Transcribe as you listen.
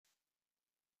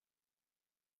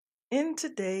In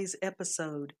today's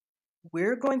episode,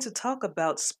 we're going to talk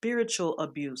about spiritual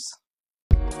abuse.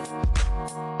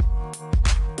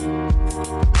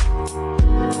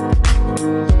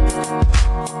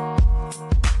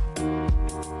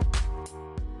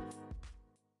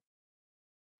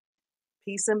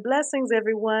 Peace and blessings,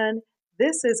 everyone.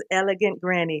 This is Elegant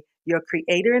Granny, your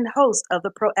creator and host of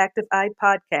the Proactive Eye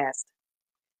podcast.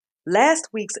 Last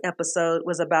week's episode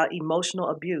was about emotional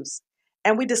abuse,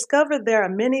 and we discovered there are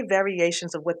many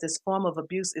variations of what this form of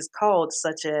abuse is called,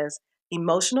 such as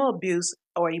emotional abuse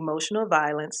or emotional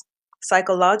violence,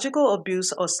 psychological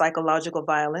abuse or psychological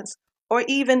violence, or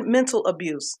even mental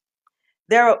abuse.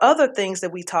 There are other things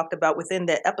that we talked about within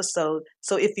that episode,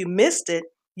 so if you missed it,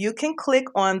 you can click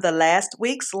on the last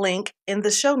week's link in the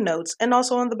show notes and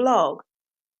also on the blog.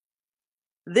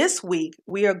 This week,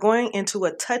 we are going into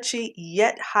a touchy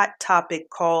yet hot topic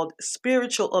called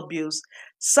spiritual abuse.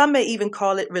 Some may even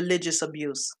call it religious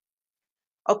abuse.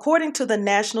 According to the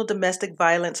National Domestic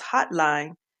Violence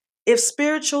Hotline, if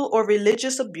spiritual or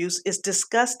religious abuse is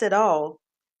discussed at all,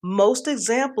 most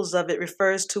examples of it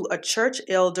refers to a church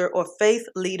elder or faith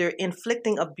leader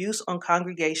inflicting abuse on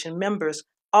congregation members,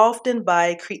 often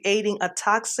by creating a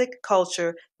toxic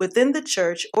culture within the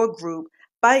church or group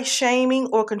by shaming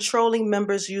or controlling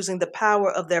members using the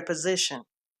power of their position.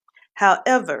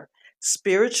 However,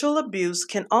 spiritual abuse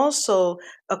can also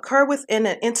occur within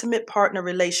an intimate partner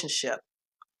relationship.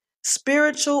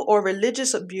 Spiritual or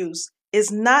religious abuse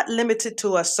is not limited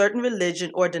to a certain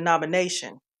religion or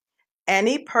denomination.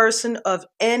 Any person of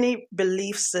any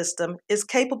belief system is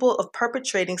capable of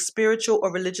perpetrating spiritual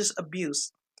or religious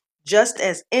abuse, just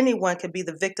as anyone can be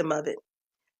the victim of it.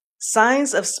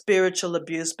 Signs of spiritual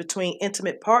abuse between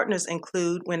intimate partners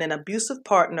include when an abusive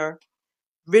partner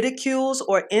ridicules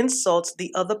or insults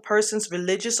the other person's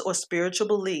religious or spiritual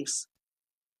beliefs,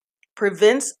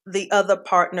 prevents the other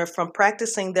partner from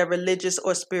practicing their religious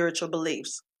or spiritual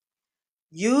beliefs,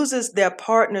 uses their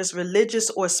partner's religious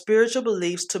or spiritual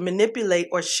beliefs to manipulate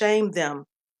or shame them,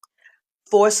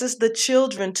 forces the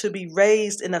children to be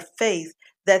raised in a faith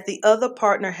that the other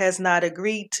partner has not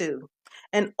agreed to,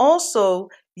 and also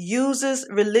uses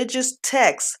religious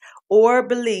texts or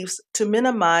beliefs to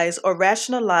minimize or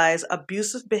rationalize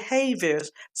abusive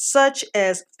behaviors such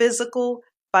as physical,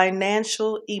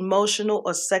 financial, emotional,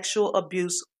 or sexual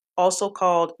abuse, also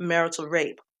called marital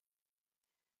rape.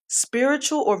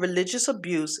 Spiritual or religious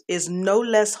abuse is no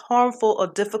less harmful or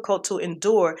difficult to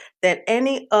endure than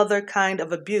any other kind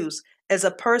of abuse, as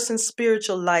a person's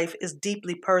spiritual life is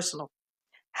deeply personal.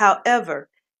 However,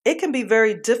 it can be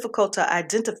very difficult to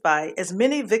identify, as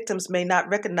many victims may not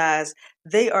recognize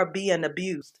they are being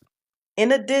abused.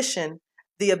 In addition,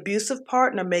 the abusive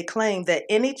partner may claim that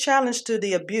any challenge to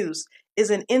the abuse is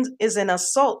an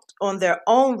assault on their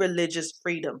own religious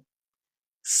freedom.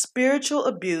 Spiritual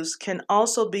abuse can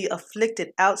also be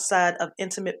afflicted outside of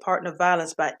intimate partner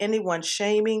violence by anyone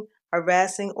shaming,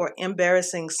 harassing, or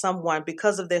embarrassing someone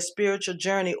because of their spiritual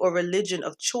journey or religion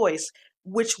of choice,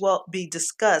 which will be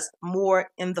discussed more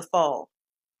in the fall.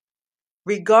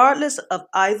 Regardless of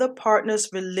either partner's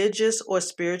religious or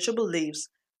spiritual beliefs,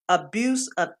 abuse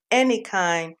of any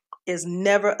kind is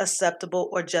never acceptable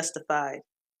or justified.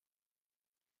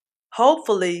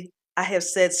 Hopefully, I have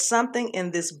said something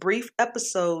in this brief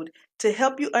episode to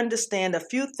help you understand a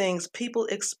few things people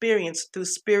experience through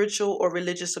spiritual or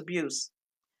religious abuse.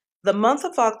 The month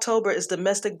of October is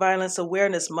Domestic Violence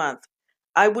Awareness Month.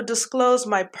 I will disclose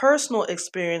my personal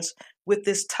experience with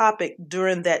this topic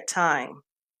during that time.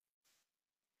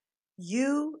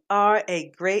 You are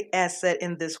a great asset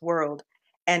in this world,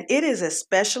 and it is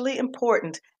especially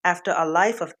important after a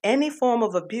life of any form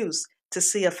of abuse to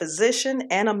see a physician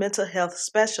and a mental health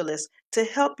specialist to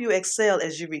help you excel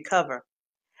as you recover.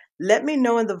 Let me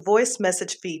know in the voice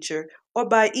message feature or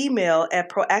by email at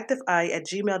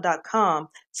proactiveeye@gmail.com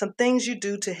some things you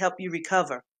do to help you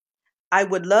recover. I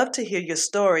would love to hear your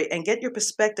story and get your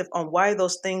perspective on why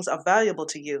those things are valuable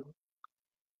to you.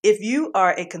 If you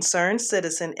are a concerned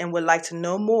citizen and would like to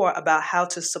know more about how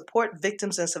to support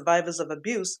victims and survivors of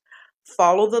abuse,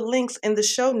 follow the links in the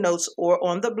show notes or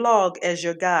on the blog as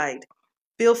your guide.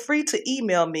 Feel free to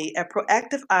email me at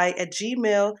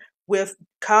proactiveeye@gmail with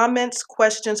comments,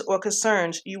 questions, or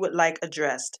concerns you would like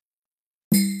addressed.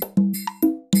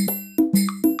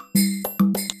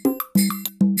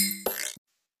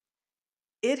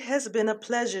 It has been a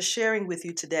pleasure sharing with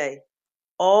you today.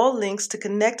 All links to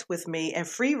connect with me and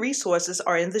free resources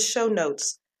are in the show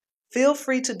notes. Feel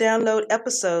free to download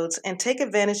episodes and take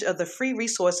advantage of the free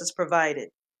resources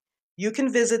provided. You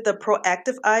can visit the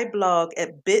Proactive Eye blog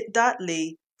at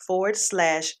bit.ly/PE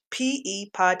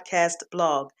podcast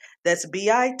blog. That's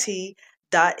bit.ly/PE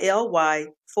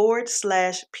bit.ly/PE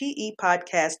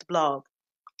podcast blog.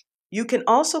 You can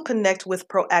also connect with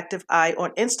Proactive Eye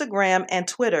on Instagram and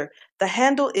Twitter. The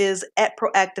handle is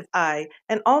 @ProactiveEye,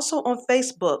 and also on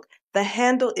Facebook. The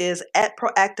handle is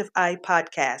 @Proactive Eye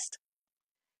Podcast.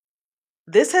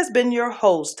 This has been your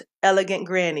host, Elegant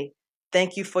Granny.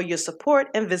 Thank you for your support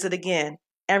and visit again.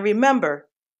 And remember,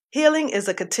 healing is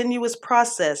a continuous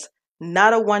process,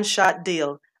 not a one-shot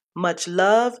deal. Much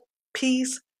love,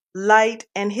 peace, light,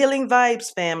 and healing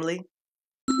vibes, family.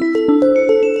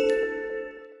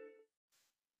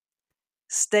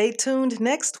 Stay tuned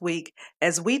next week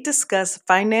as we discuss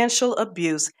financial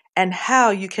abuse and how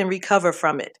you can recover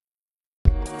from it.